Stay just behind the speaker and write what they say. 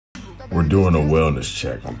We're doing a wellness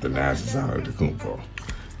check on Thanasis Antetokounmpo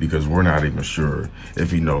because we're not even sure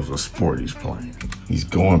if he knows what sport he's playing. He's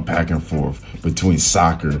going back and forth between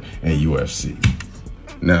soccer and UFC.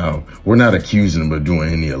 Now, we're not accusing him of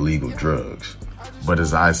doing any illegal drugs, but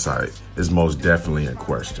his eyesight is most definitely in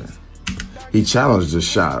question. He challenged the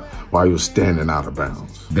shot while he was standing out of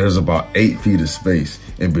bounds. There's about 8 feet of space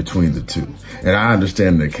in between the two, and I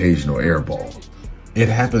understand the occasional air ball. It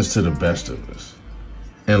happens to the best of us.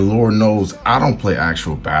 And Lord knows I don't play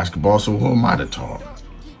actual basketball, so who am I to talk?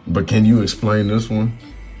 But can you explain this one?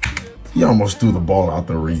 He almost threw the ball out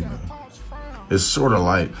the arena. It's sort of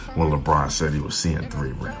like when LeBron said he was seeing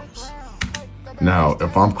 3 rims. Now,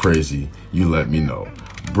 if I'm crazy, you let me know.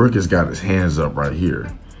 Brick has got his hands up right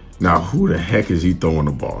here. Now, who the heck is he throwing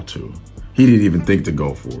the ball to? He didn't even think to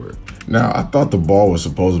go for it. Now, I thought the ball was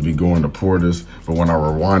supposed to be going to Portis, but when I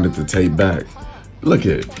rewinded the tape back, look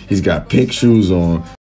at it. He's got pink shoes on.